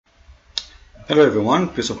Hello everyone,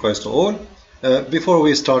 peace of Christ to all. Before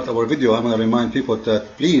we start our video, I'm going to remind people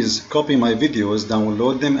that please copy my videos,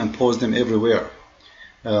 download them and post them everywhere.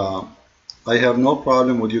 I have no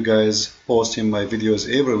problem with you guys posting my videos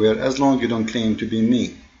everywhere as long as you don't claim to be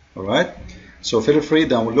me. Alright? So feel free,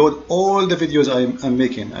 download all the videos I'm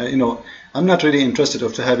making. I'm not really interested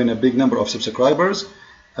of having a big number of subscribers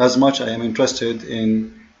as much I am interested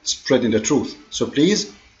in spreading the truth. So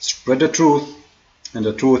please spread the truth, and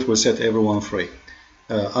the truth will set everyone free.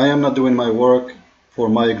 I am not doing my work for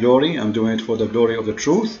my glory, I'm doing it for the glory of the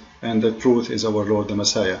truth, and the truth is our Lord the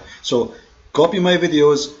Messiah. So copy my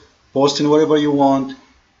videos, post in wherever you want,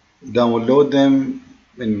 download them,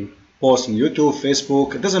 and post on YouTube,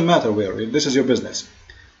 Facebook, it doesn't matter where, this is your business.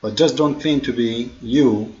 But just don't claim to be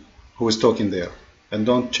you who is talking there, and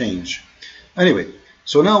don't change. Anyway,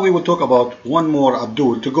 so now we will talk about one more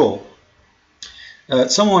Abdul to go.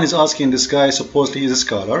 Someone is asking, this guy supposedly is a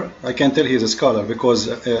scholar. I can tell he is a scholar because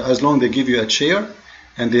as long as they give you a chair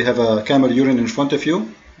and they have a camel urine in front of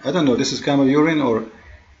you, I don't know, this is camel urine or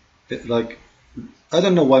like, I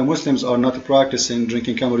don't know why Muslims are not practicing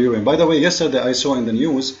drinking camel urine. By the way, yesterday I saw in the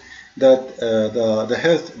news that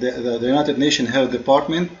the United Nations Health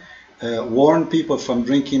Department warned people from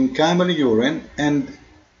drinking camel urine and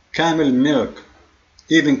camel milk.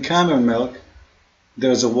 Even camel milk,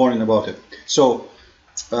 there is a warning about it. So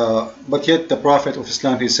but yet the Prophet of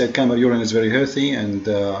Islam, he said camel urine is very healthy, and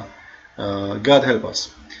God help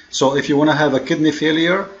us. So if you want to have a kidney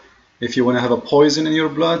failure, if you want to have a poison in your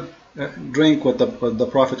blood, drink what the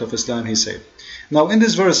Prophet of Islam, he said. Now in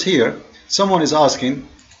this verse here, someone is asking,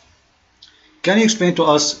 can you explain to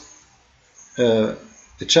us the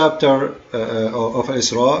chapter of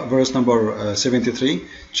Isra, verse number 73?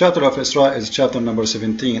 Chapter of Isra is chapter number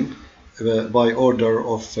 17. By order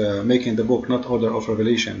of making the book, not order of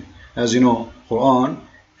revelation. As you know, Quran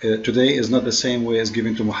today is not the same way as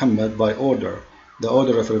given to Muhammad by order. The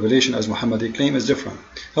order of revelation, as Muhammad claimed, is different.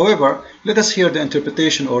 However, let us hear the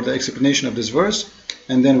interpretation or the explanation of this verse,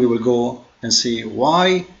 and then we will go and see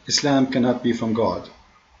why Islam cannot be from God,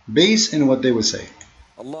 based in what they will say.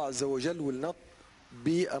 Allah Azza wa Jal will not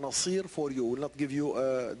be a nasir for you, will not give you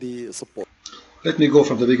the support. Let me go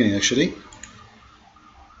from the beginning actually,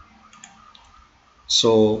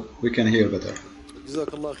 so we can hear better.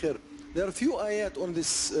 Jazakallah khair. There are a few ayat on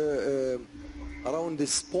this around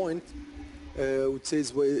this point which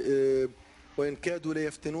says وَإِنْ كَادُوا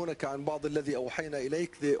لَيَفْتِنُونَكَ عَنْ بَعْضِ الَّذِي أَوْحَيْنَا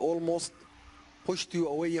إِلَيْكَ. They almost pushed you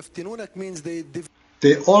away. يَفْتِنُونَك means they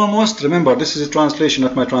almost, remember this is a translation,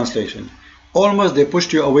 not my translation. Almost they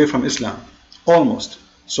pushed you away from Islam. Almost.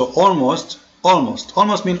 So almost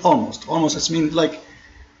mean almost. Almost it means like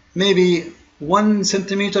maybe 1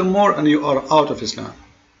 centimeter more and you are out of Islam.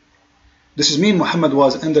 This is mean Muhammad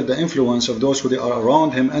was under the influence of those who are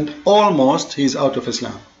around him, and almost he is out of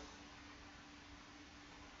Islam.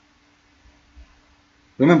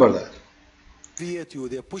 Remember that.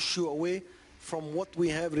 They push you away from what we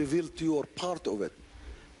have revealed to you, or part of it.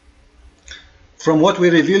 From what we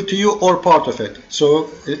revealed to you or part of it. So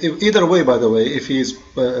either way, by the way, if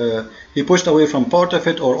he pushed away from part of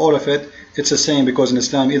it or all of it, it's the same, because in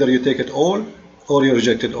Islam either you take it all or you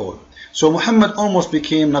reject it all. So Muhammad almost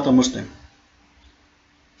became not a Muslim.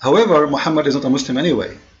 However, Muhammad is not a Muslim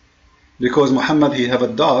anyway, because Muhammad, he have a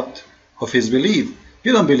doubt of his belief.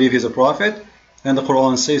 He don't believe he's a prophet, and the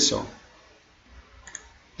Quran says so.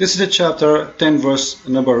 This is the chapter 10 verse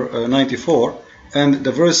number 94, and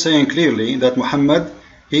the verse saying clearly that Muhammad,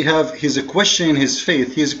 he's questioning his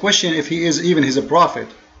faith. He's questioning if he is even a prophet.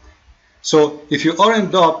 So if you are in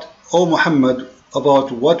doubt, O Muhammad,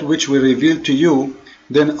 about which we revealed to you,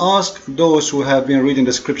 then ask those who have been reading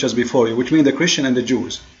the scriptures before you, which mean the Christian and the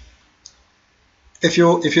Jews. If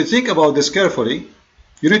you think about this carefully,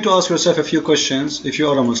 you need to ask yourself a few questions if you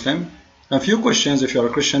are a Muslim, and a few questions if you are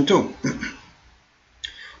a Christian too.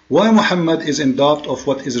 Why Muhammad is in doubt of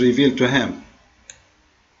what is revealed to him?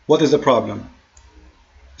 What is the problem?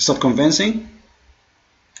 It's not convincing?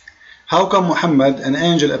 How come Muhammad, an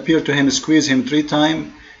angel appeared to him, squeezed him 3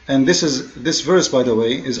 times? And this verse, by the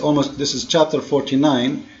way, this is chapter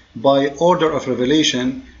 49 by order of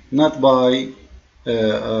revelation, not by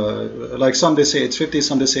like some they say it's 50,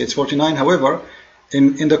 some they say it's 49. However,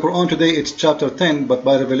 in the Quran today it's chapter 10, but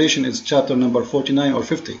by revelation it's chapter number 49 or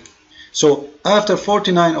 50. So after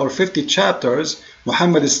 49 or 50 chapters,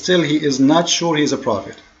 Muhammad is not sure he is a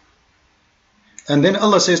prophet. And then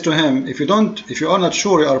Allah says to him, if you are not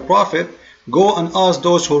sure you are a prophet, go and ask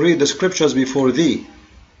those who read the scriptures before thee.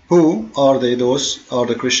 Who are they? Those are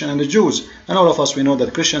the Christian and the Jews. And all of us, we know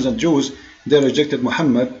that Christians and Jews, they rejected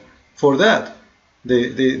Muhammad for that.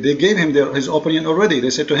 They gave him his opinion already.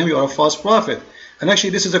 They said to him, you are a false prophet. And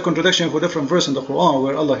actually this is a contradiction for a different verse in the Quran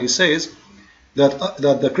where Allah, He says that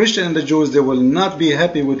the Christian and the Jews, they will not be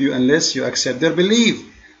happy with you unless you accept their belief.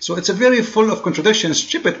 So it's a very full of contradictions,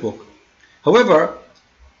 stupid book. However,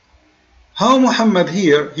 how Muhammad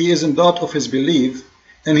here, he is in doubt of his belief,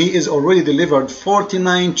 and he is already delivered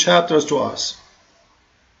 49 chapters to us.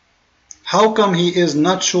 How come he is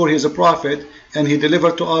not sure he is a prophet and he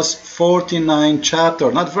delivered to us 49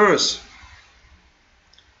 chapters, not verse?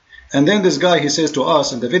 And then this guy, he says to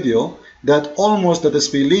us in the video that almost the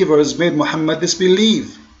disbelievers made Muhammad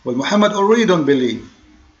disbelieve. Well, Muhammad already don't believe.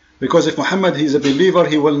 Because if Muhammad he is a believer,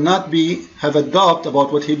 he will not have a doubt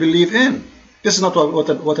about what he believes in. This is not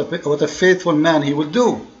what a faithful man he will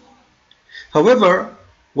do. However,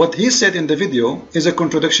 what he said in the video is a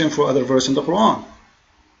contradiction for other verse in the Quran.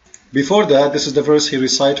 Before that, this is the verse he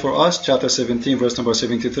recite for us, chapter 17, verse number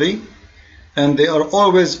 73. And they are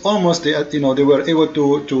always, almost, they were able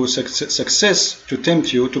to success to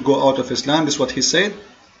tempt you to go out of Islam. This is what he said.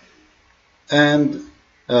 And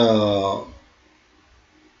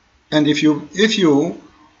if you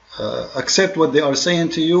accept what they are saying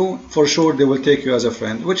to you, for sure they will take you as a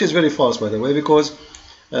friend, which is very false, by the way, because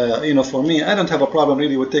for me, I don't have a problem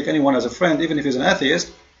really with take anyone as a friend, even if he's an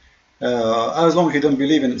atheist, as long as he don't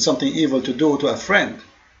believe in something evil to do to a friend.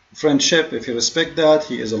 Friendship, if you respect that,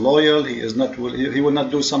 he is a loyal, he will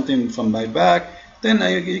not do something from my back, then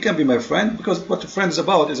you can be my friend, because what a friend is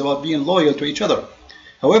about being loyal to each other.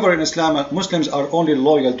 However, in Islam, Muslims are only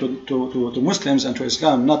loyal to Muslims and to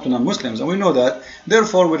Islam, not to non-Muslims, and we know that.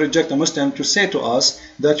 Therefore, we reject a Muslim to say to us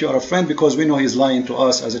that you are a friend, because we know he's lying to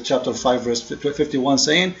us, as chapter 5 verse 51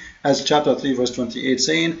 saying, as chapter 3 verse 28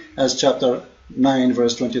 saying, as chapter 9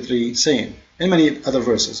 verse 23 saying, and many other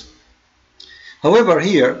verses. However,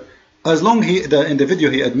 here, as long in the video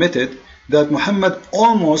he admitted that Muhammad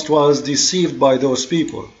almost was deceived by those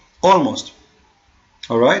people, almost.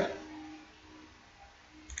 All right.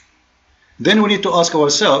 Then we need to ask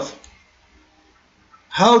ourselves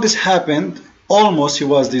how this happened. Almost he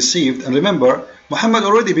was deceived. And remember, Muhammad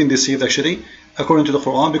already been deceived actually, according to the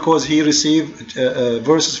Quran, because he received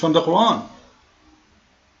verses from the Quran.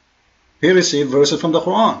 He received verses from the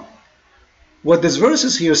Quran. What this verse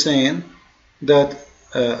is here saying, that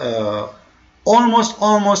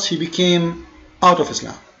almost he became out of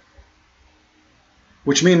Islam,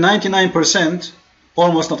 which means 99%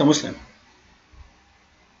 almost not a Muslim.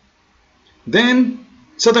 Then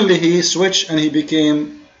suddenly he switched and he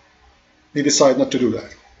decided not to do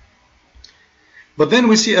that. But then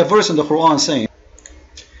we see a verse in the Quran saying,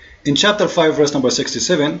 in chapter 5 verse number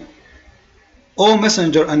 67, O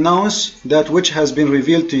messenger, announce that which has been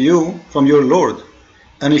revealed to you from your Lord,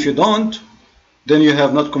 and if you don't, then you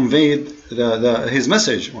have not conveyed his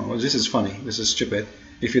message. Well, this is funny, this is stupid.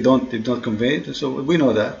 If you did not convey it, so we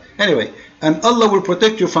know that. Anyway, and Allah will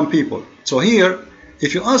protect you from people. So here,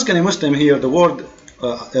 if you ask any Muslim here the word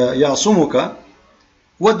Ya'sumuka,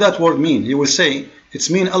 what that word mean? He will say, it's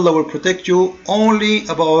mean Allah will protect you only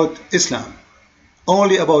about Islam,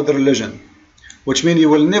 only about the religion, which means you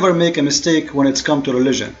will never make a mistake when it's come to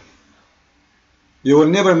religion. You will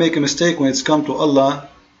never make a mistake when it's come to Allah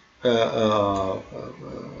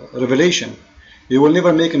revelation. You will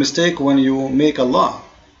never make a mistake when you make Allah.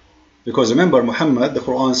 Because remember, Muhammad, the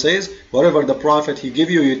Quran says, whatever the Prophet he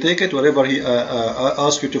give you, you take it. Whatever he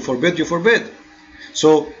asks you to forbid, you forbid.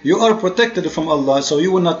 So you are protected from Allah, so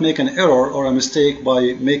you will not make an error or a mistake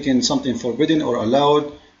by making something forbidden or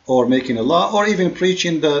allowed, or making a law, or even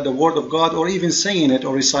preaching the word of God, or even saying it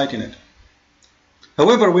or reciting it.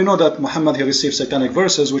 However, we know that Muhammad he received satanic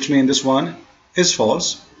verses, which mean this one is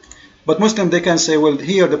false. But Muslim, they can say, well,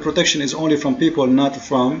 here the protection is only from people, not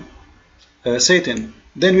from Satan.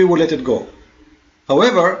 Then we will let it go.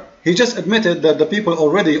 However, he just admitted that the people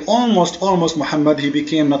already, almost Muhammad, he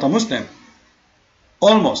became not a Muslim.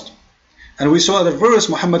 Almost. And we saw the verse,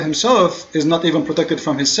 Muhammad himself is not even protected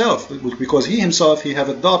from himself, because he himself, he have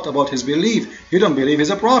a doubt about his belief. He don't believe he's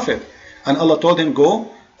a prophet. And Allah told him,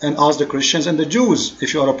 go and ask the Christians and the Jews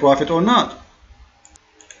if you are a prophet or not.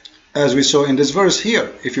 As we saw in this verse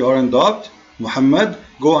here, if you are in doubt, Muhammad,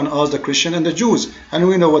 go and ask the Christian and the Jews. And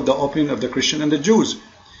we know what the opinion of the Christian and the Jews.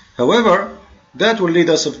 However, that will lead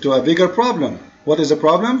us to a bigger problem. What is the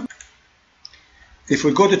problem? If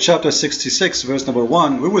we go to chapter 66, verse number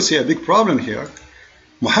 1, we will see a big problem here.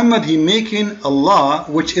 Muhammad, he making a law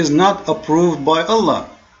which is not approved by Allah.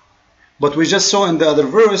 But we just saw in the other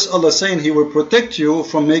verse, Allah saying he will protect you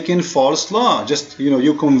from making false law. Just,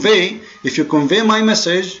 you convey, if you convey my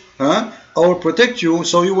message, I will protect you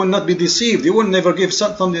so you will not be deceived. You will never give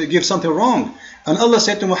something wrong. And Allah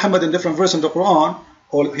said to Muhammad in different verses in the Quran,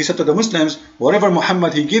 or He said to the Muslims, whatever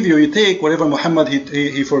Muhammad He give you, you take. Whatever Muhammad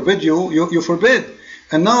He forbid you, you forbid.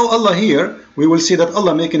 And now Allah here, we will see that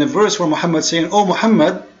Allah making a verse for Muhammad saying, oh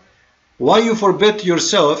Muhammad, why you forbid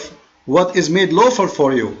yourself what is made lawful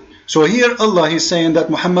for you? So here Allah is saying that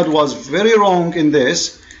Muhammad was very wrong in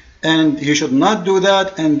this, and he should not do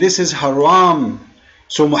that, and this is haram.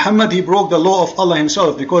 So Muhammad, he broke the law of Allah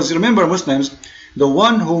himself, because remember Muslims, the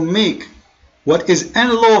one who make what is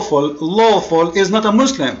unlawful lawful is not a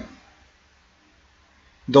Muslim.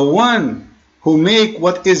 The one who make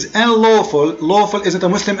what is unlawful lawful is not a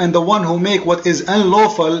Muslim, and the one who make what is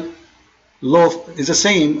unlawful lawful is the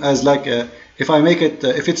same as like if I make it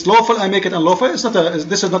if it's lawful I make it unlawful. It's not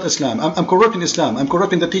this is not Islam. I'm corrupting Islam. I'm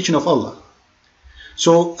corrupting the teaching of Allah.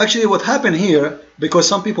 So actually what happened here, because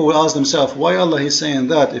some people will ask themselves, why Allah is saying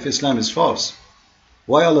that if Islam is false?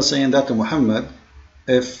 Why Allah saying that to Muhammad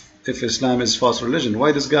if Islam is false religion?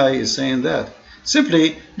 Why this guy is saying that?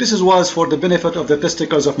 Simply, this was for the benefit of the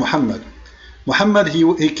testicles of Muhammad. Muhammad,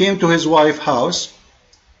 he came to his wife's house,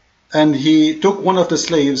 and he took one of the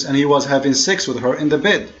slaves, and he was having sex with her in the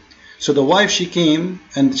bed. So the wife, she came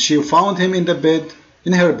and she found him in the bed,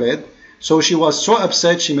 in her bed. So she was so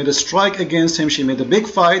upset, she made a strike against him, she made a big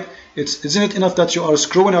fight. Isn't it enough that you are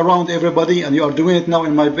screwing around everybody and you are doing it now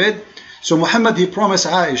in my bed? So Muhammad, he promised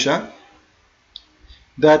Aisha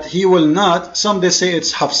that he will not, some they say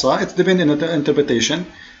it's Hafsa, it depends on the interpretation.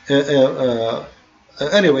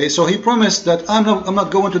 Anyway, so he promised that I'm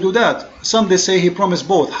not going to do that. Some they say he promised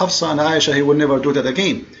both, Hafsa and Aisha, he will never do that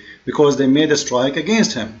again, because they made a strike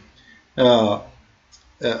against him. However,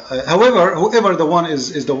 whoever the one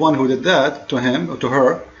is the one who did that to him or to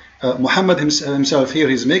her, Muhammad himself here,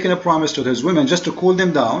 he's making a promise to his women just to cool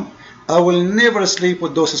them down. I will never sleep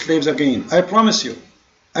with those slaves again. I promise you.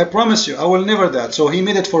 I promise you, I will never that. So he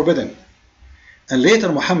made it forbidden. And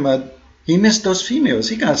later Muhammad, he missed those females.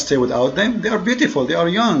 He cannot stay without them. They are beautiful. They are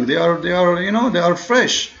young. They are they are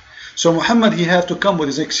fresh. So Muhammad, he had to come with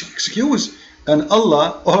his excuse, and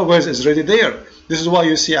Allah always is ready there. This is why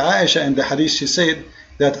you see Aisha in the hadith, she said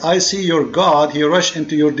that I see your God, he rushed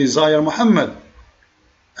into your desire, Muhammad.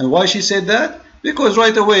 And why she said that? Because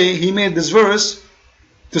right away he made this verse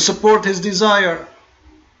to support his desire.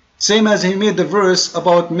 Same as he made the verse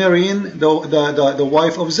about marrying the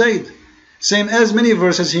wife of Zayd. Same as many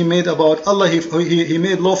verses he made about Allah, he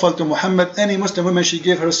made lawful to Muhammad any Muslim woman she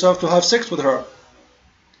gave herself to have sex with her.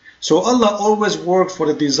 So Allah always worked for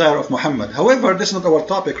the desire of Muhammad. However, this is not our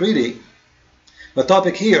topic really. The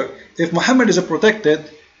topic here, if Muhammad is protected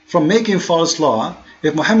from making false law,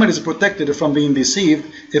 if Muhammad is protected from being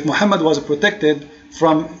deceived, if Muhammad was protected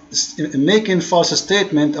from making false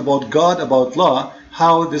statement about God, about law,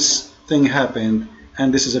 how this thing happened?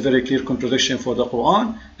 And this is a very clear contradiction for the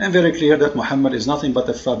Quran, and very clear that Muhammad is nothing but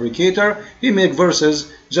a fabricator. He makes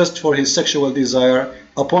verses just for his sexual desire,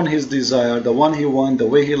 upon his desire, the one he want, the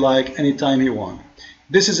way he like, anytime he want.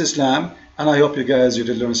 This is Islam, and I hope you guys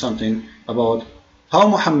did learn something about how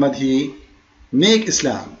Muhammad he make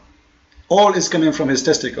Islam. All is coming from his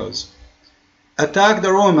testicles. Attack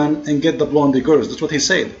the Roman and get the blondie girls. That's what he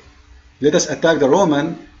said. Let us attack the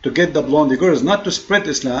Roman to get the blondie girls, not to spread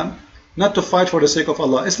Islam, not to fight for the sake of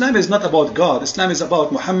Allah. Islam is not about God. Islam is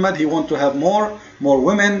about Muhammad. He wants to have more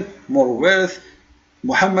women, more wealth.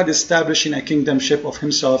 Muhammad establishing a kingdomship of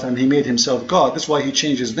himself, and he made himself God. That's why he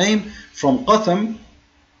changed his name from Qatham,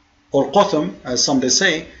 or Qatham, as some they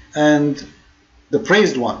say, and the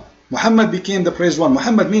praised one. Muhammad became the praised one.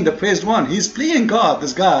 Muhammad means the praised one. He's playing God.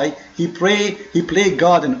 This guy, he played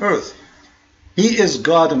God on earth. He is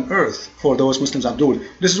God on earth for those Muslims, Abdul.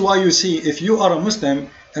 This is why you see, if you are a Muslim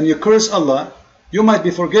and you curse Allah, you might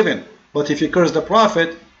be forgiven. But if you curse the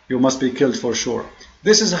Prophet, you must be killed for sure.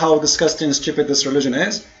 This is how disgusting and stupid this religion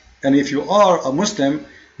is. And if you are a Muslim,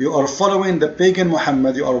 you are following the pagan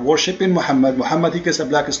Muhammad, you are worshipping Muhammad. Muhammad, he kissed a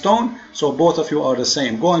black stone, so both of you are the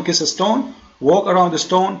same. Go and kiss a stone, walk around the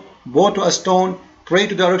stone, go to a stone, pray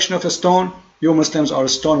to the direction of a stone. You Muslims are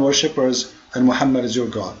stone worshippers, and Muhammad is your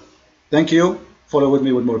God. Thank you. Follow with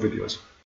me with more videos.